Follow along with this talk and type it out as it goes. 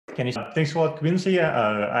Can you? Thanks a lot, Quincy.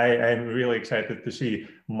 I'm really excited to see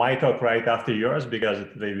my talk right after yours because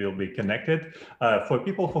they will be connected. For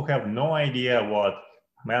people who have no idea what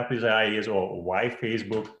MapWithAI is or why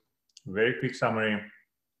Facebook, very quick summary.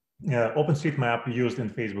 OpenStreetMap used in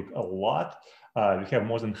Facebook a lot. We have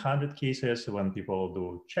more than 100 cases when people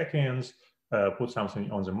do check-ins, put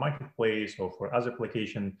something on the marketplace or for other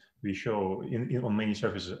application. We show on many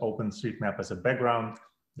surfaces OpenStreetMap as a background.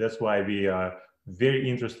 That's why we are very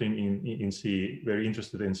interested in seeing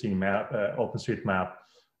OpenStreetMap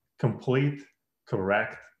complete,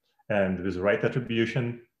 correct, and with the right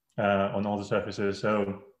attribution on all the surfaces.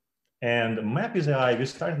 So, and MapWithAI, we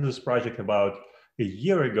started this project about a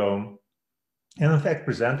year ago, and in fact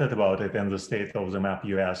presented about it in the State of the Map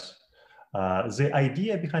US. The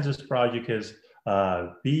idea behind this project is,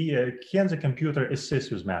 can the computer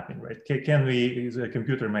assist with mapping, right? Can the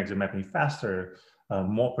computer make the mapping faster,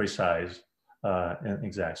 more precise, and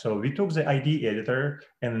exact? So we took the ID editor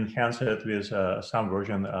and enhanced it with some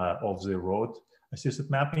version of the road assisted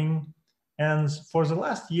mapping. And for the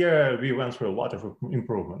last year, we went through a lot of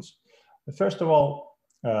improvements. First of all,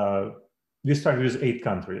 we started with 8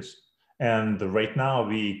 countries. And right now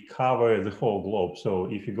we cover the whole globe. So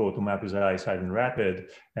if you go to MapWithAI site in Rapid,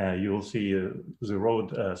 you will see the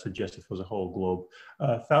road suggested for the whole globe.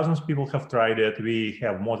 Thousands of people have tried it. We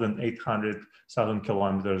have more than 800,000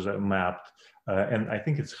 kilometers mapped. And I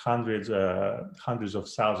think it's hundreds of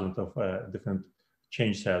thousands of different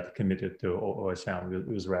change set committed to OSM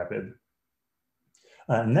with Rapid.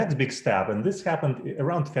 Next big step, and this happened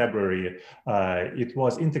around February, it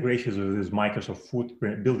was integrations with Microsoft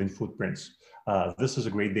building footprints. This is a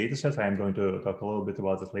great data set. I'm going to talk a little bit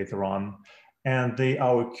about it later on. And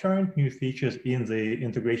our current new features in the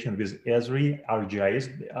integration with Esri,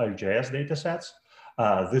 ArcGIS data sets.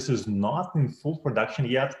 This is not in full production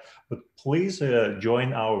yet, but please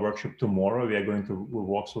join our workshop tomorrow. We are going to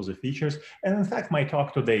walk through the features. And in fact, my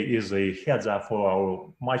talk today is a heads up for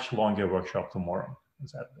our much longer workshop tomorrow.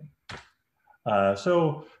 Exactly.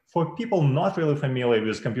 So for people not really familiar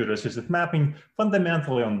with computer-assisted mapping,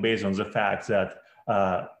 fundamentally based on the fact that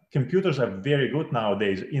computers are very good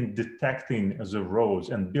nowadays in detecting the roads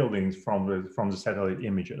and buildings from the satellite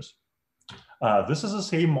images. This is the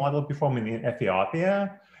same model performed in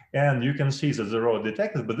Ethiopia, and you can see that the road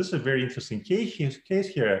detected, but this is a very interesting case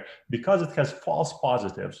here because it has false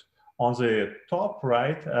positives. On the top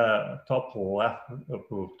right, top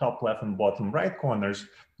left and bottom right corners,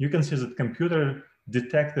 you can see that the computer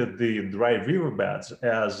detected the dry riverbeds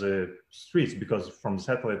as streets because from the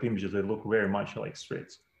satellite images, they look very much like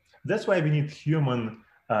streets. That's why we need human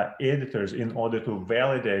editors in order to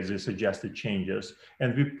validate the suggested changes.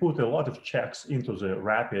 And we put a lot of checks into the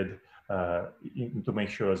Rapid to make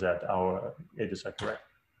sure that our edits are correct.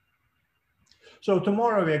 So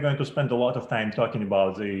tomorrow we are going to spend a lot of time talking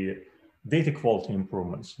about the data quality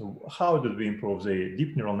improvements. How did we improve the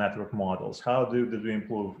deep neural network models? How did we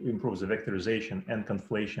improve the vectorization and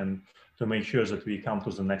conflation to make sure that we come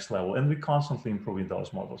to the next level? And we constantly improving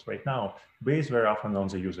those models right now, based very often on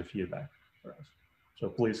the user feedback for us. So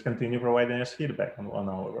please continue providing us feedback on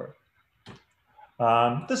our work.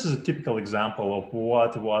 This is a typical example of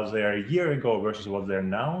what was there a year ago versus what's there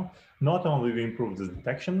now. Not only we improved the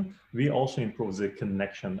detection, we also improved the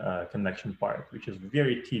connection part, which is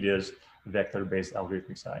very tedious vector-based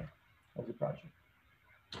algorithmic side of the project.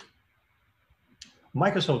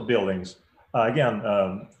 Microsoft buildings. Again,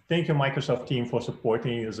 thank you, Microsoft team, for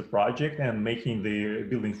supporting the project and making the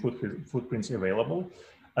building footprints available.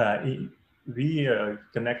 We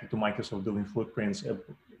connected to Microsoft building footprints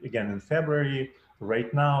again in February.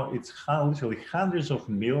 Right now, it's literally hundreds of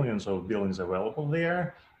millions of buildings available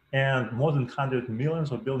there, and more than 100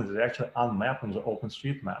 millions of buildings are actually unmapped on the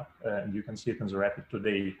OpenStreetMap. And you can see it in the Rapid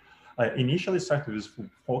today. Initially started with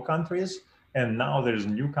 4 countries, and now there's a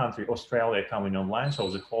new country, Australia, coming online, so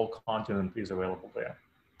the whole continent is available there.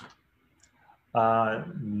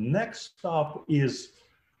 Next up is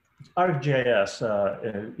ArcGIS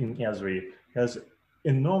in Esri has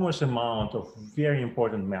enormous amount of very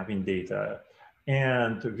important mapping data.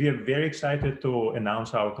 And we are very excited to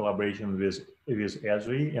announce our collaboration with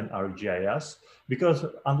Esri and ArcGIS, because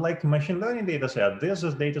unlike machine learning data set, there's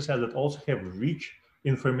this data set that also have rich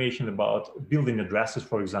information about building addresses,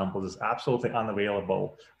 for example, that's absolutely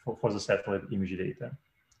unavailable for the satellite image data.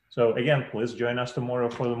 So again, please join us tomorrow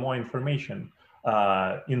for more information.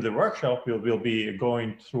 In the workshop, we'll be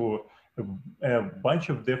going through a bunch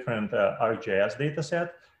of different ArcGIS data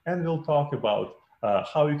set, and we'll talk about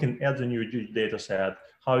how you can add the new data set,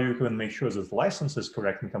 how you can make sure that the license is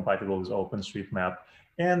correct and compatible with OpenStreetMap,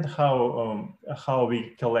 and how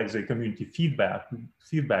we collect the community feedback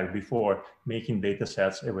before making data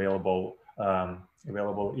sets available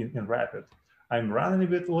in Rapid. I'm running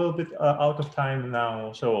a little bit out of time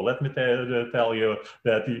now, so let me tell you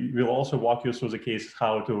that we'll also walk you through the case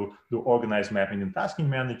how to do organized mapping in Tasking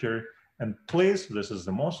Manager. And please, this is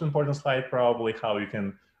the most important slide probably, how you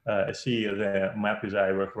can see the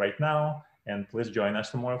MapWithAI work right now. And please join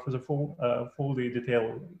us tomorrow for the full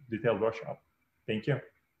detailed workshop. Thank you.